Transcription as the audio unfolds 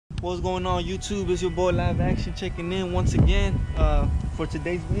What's going on YouTube? It's your boy Live Action checking in once again. For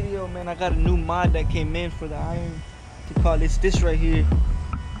today's video, man, I got a new mod that came in for the iron. To call it's this right here.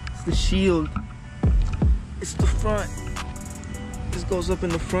 It's the shield. It's the front. This goes up in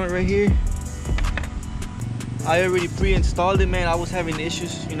the front right here. I already pre-installed it, man. I was having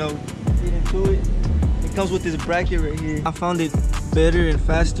issues, you know, getting to it. It comes with this bracket right here. I found it better and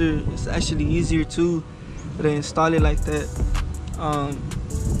faster. It's actually easier too to install it like that.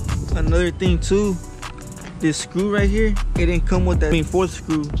 Another thing too, this screw right here, it didn't come with that fourth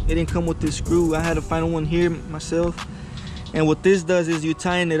screw. It didn't come with this screw. I had to find one here myself. And what this does is you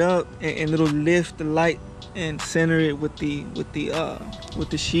tighten it up and it'll lift the light and center it with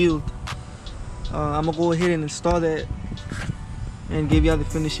the shield. I'm gonna go ahead and install that and give y'all the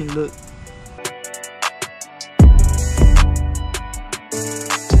finishing look.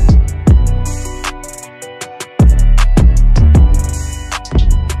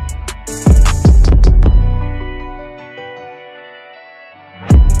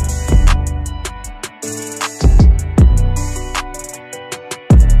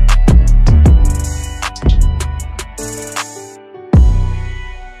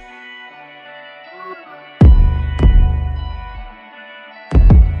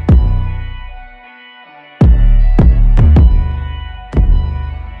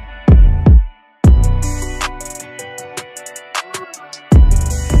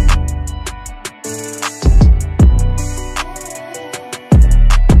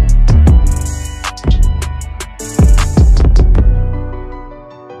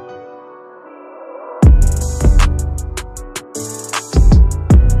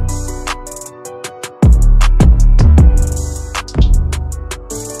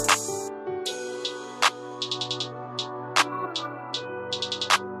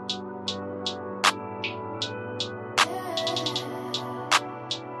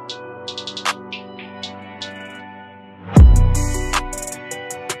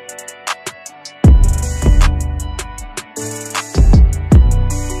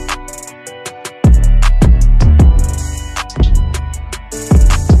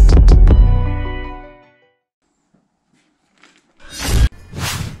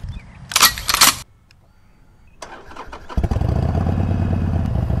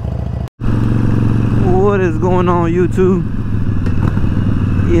 What is going on YouTube?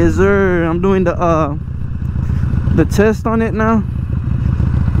 Yes sir, I'm doing the test on it now,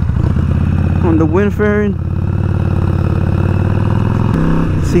 on the wind fairing.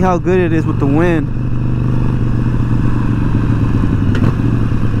 See how good it is with the wind.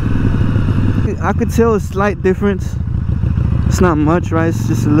 I could tell a slight difference. It's not much, right? It's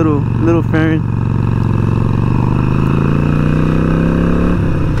just a little fairing.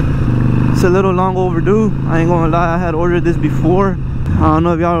 It's a little long overdue. I ain't gonna lie, I had ordered this before. I don't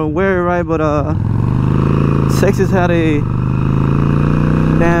know if y'all are aware, right, but Texas had a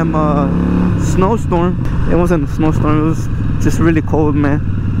damn snowstorm. It wasn't a snowstorm, it was just really cold,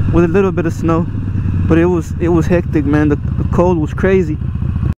 man, with a little bit of snow, but it was hectic, man. The cold was crazy.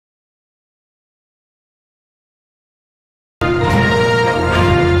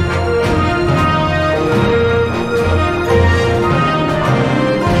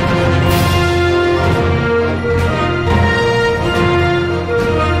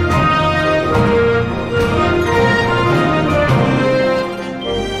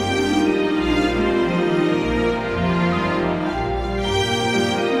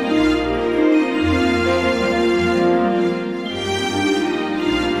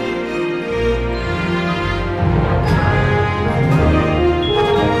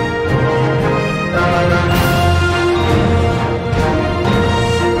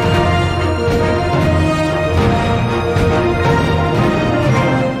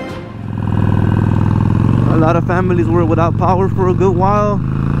 A lot of families were without power for a good while.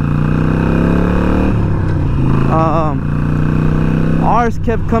 Ours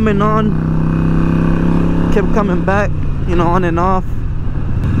kept coming on, kept coming back, you know, on and off.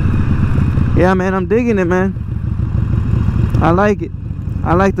 Yeah, man, I'm digging it, man. I like it.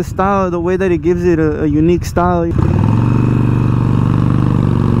 I like the style, the way that it gives it a unique style.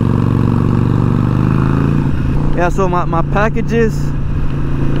 Yeah, so my packages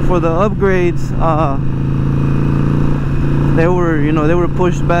for the upgrades, they were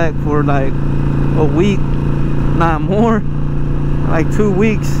pushed back for like a week, not more, like 2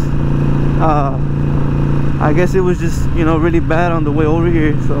 weeks. I guess it was just, you know, really bad on the way over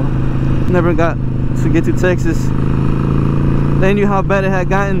here, so never got to get to Texas. They knew how bad it had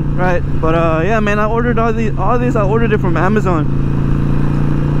gotten, right? But yeah, man, I ordered all this. I ordered it from Amazon.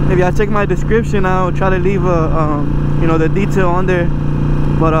 If y'all check my description, I'll try to leave a you know, the detail on there.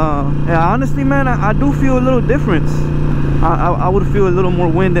 But yeah, honestly, man, I do feel a little difference. I would feel a little more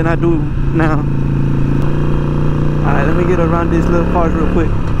wind than I do now. All right, let me get around these little cars real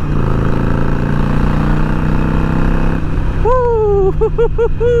quick. Woo!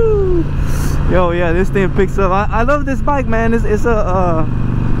 Yo, yeah, this thing picks up. I love this bike, man. It's a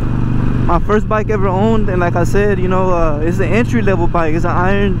my first bike ever owned, and like I said, you know, it's an entry-level bike. It's an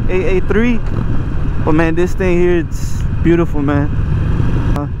Iron AA3, but man, this thing here, it's beautiful, man.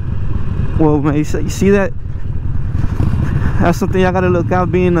 Well, man, you see that? That's something I gotta look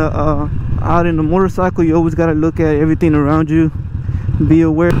out. Being out in the motorcycle, you always gotta look at everything around you, be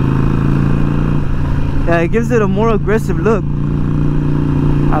aware. Yeah, it gives it a more aggressive look.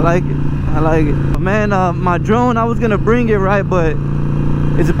 I like it. I like it. Man, my drone, I was gonna bring it, right, but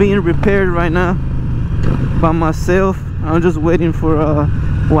it's being repaired right now by myself. I'm just waiting for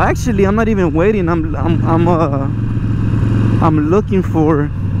well, actually, I'm not even waiting. I'm looking for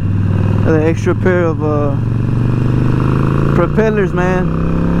the extra pair of propellers, man.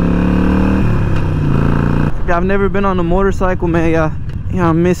 I've never been on a motorcycle, man. Yeah,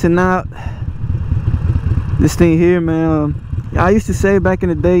 I'm missing out. This thing here, man. I used to say back in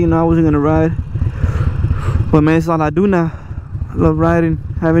the day, you know, I wasn't gonna ride, but man, it's all I do now. I love riding,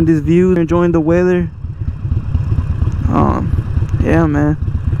 having this view, enjoying the weather. Yeah, man.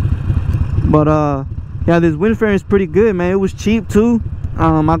 But yeah, this wind fairing is pretty good, man. It was cheap too.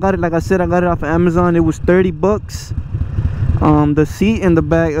 I got it, like I said, I got it off of Amazon. It was 30 bucks. The seat in the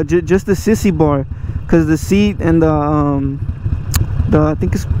back, just the sissy bar, because the seat and the I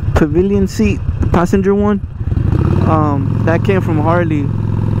think it's pavilion seat, the passenger one, that came from Harley,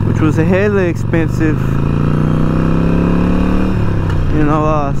 which was hella expensive, you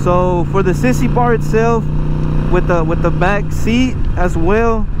know. So for the sissy bar itself, with the back seat as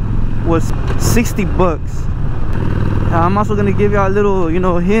well, was 60 bucks. I'm also gonna give y'all a little, you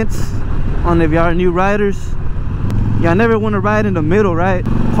know, hints on if y'all are new riders. Y'all never want to ride in the middle, right?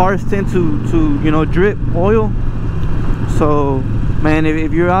 Cars tend to you know, drip oil. So man,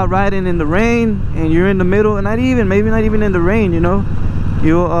 if you're out riding in the rain and you're in the middle, and maybe not even in the rain, you know,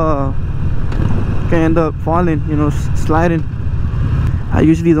 you'll can end up falling, you know, sliding. I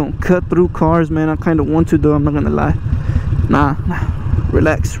usually don't cut through cars, man. I kind of want to, though, I'm not gonna lie. Nah,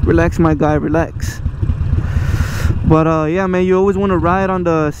 relax my guy, relax. But yeah, man, you always want to ride on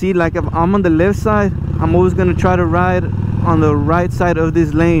the seat. Like if I'm on the left side, I'm always gonna try to ride on the right side of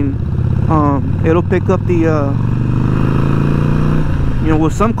this lane. It'll pick up the you know,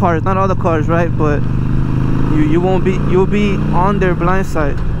 with some cars, not all the cars, right, but you'll be on their blind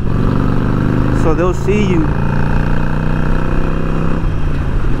side, so they'll see you.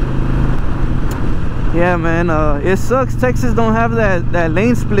 Yeah, man, it sucks Texas don't have that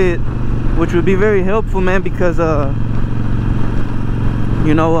lane split, which would be very helpful, man, because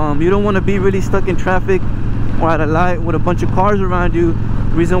you know, you don't want to be really stuck in traffic or at a light with a bunch of cars around you.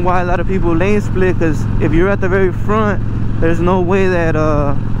 Reason why a lot of people lane split, because if you're at the very front, there's no way that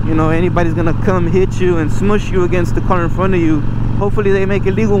you know, anybody's gonna come hit you and smush you against the car in front of you. Hopefully they make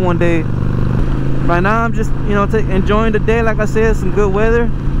it legal one day. Right now I'm just, you know, enjoying the day. Like I said, some good weather.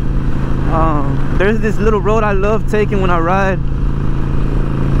 There's this little road I love taking when I ride.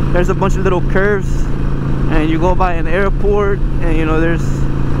 There's a bunch of little curves, and you go by an airport, and you know, there's,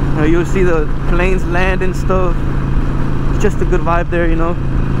 you know, you'll see the planes land and stuff. It's just a good vibe there, you know.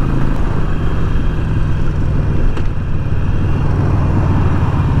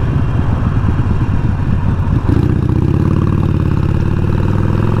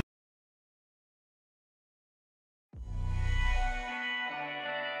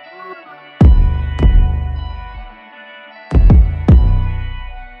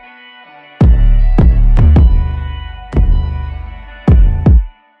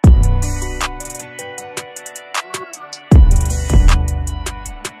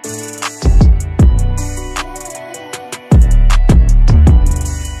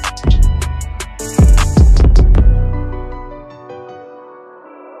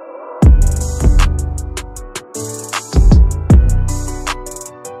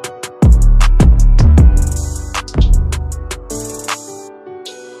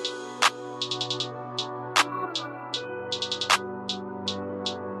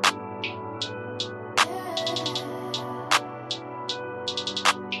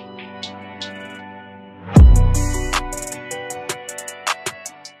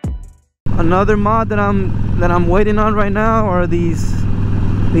 Another mod that I'm waiting on right now are these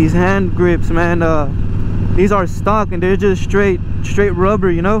hand grips, man. These are stock and they're just straight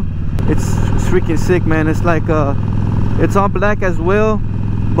rubber, you know. It's freaking sick, man. It's like it's all black as well,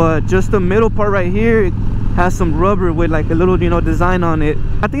 but just the middle part right here, has some rubber with like a little, you know, design on it.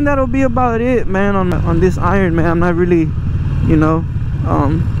 I think that'll be about it, man, on this iron, man. I'm not really, you know,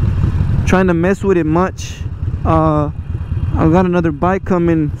 trying to mess with it much. I've got another bike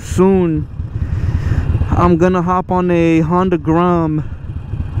coming soon. I'm gonna hop on a Honda Grom.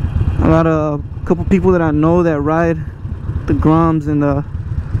 I got a couple people that I know that ride the Groms, and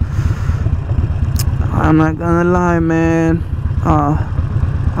I'm not gonna lie, man,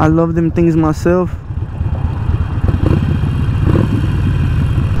 I love them things myself.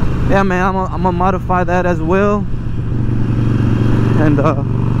 Yeah, man, I'm gonna modify that as well, and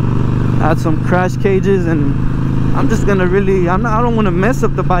add some crash cages, and I'm just gonna really, I don't want to mess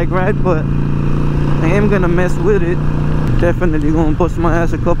up the bike, right? But I am gonna mess with it. Definitely gonna bust my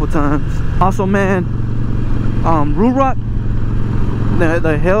ass a couple times. Also, man, Ruroc,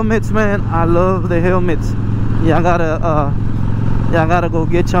 the helmets, man, I love the helmets. Yeah, I gotta go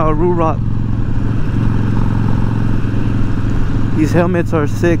get y'all a Ruroc. These helmets are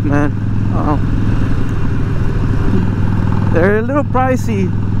sick, man. They're a little pricey,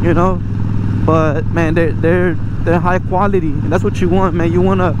 you know, but man, they're high quality, and that's what you want, man. You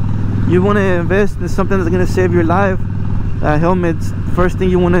wanna invest in something that's gonna save your life. Helmets, first thing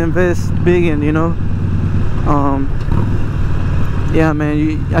you want to invest big in, you know. Yeah,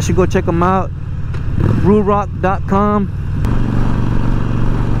 man, I should go check them out. Ruroc.com.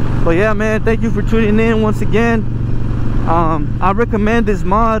 But yeah, man, thank you for tuning in once again. I recommend this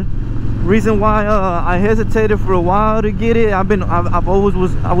mod. Reason why I hesitated for a while to get it, I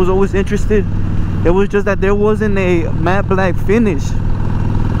was always interested. It was just that there wasn't a matte black finish,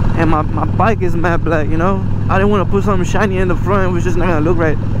 and my bike is matte black, you know. I didn't want to put something shiny in the front. It was just not gonna look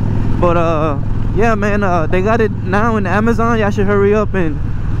right. But yeah, man, they got it now in Amazon. Y'all should hurry up and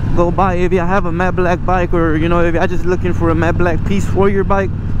go buy it if you have a matte black bike, or you know, if you're just looking for a matte black piece for your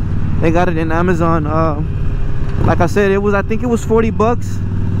bike. They got it in Amazon. Like I said, I think it was 40 bucks.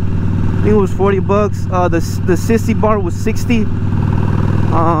 I think it was 40 bucks. The sissy bar was 60.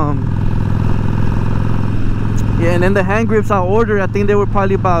 Yeah, and then the hand grips I ordered, I think they were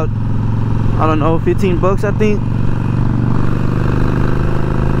probably about, I don't know, 15 bucks, I think.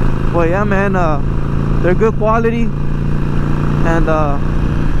 But yeah, man, they're good quality. And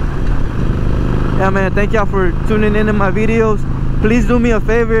yeah, man, thank y'all for tuning in my videos. Please do me a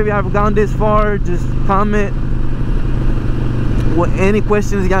favor, if you have gone this far, just comment any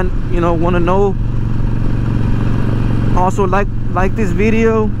questions y'all, you know, want to know. Also, like this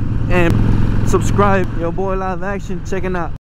video and subscribe. Your boy Live Action checking out.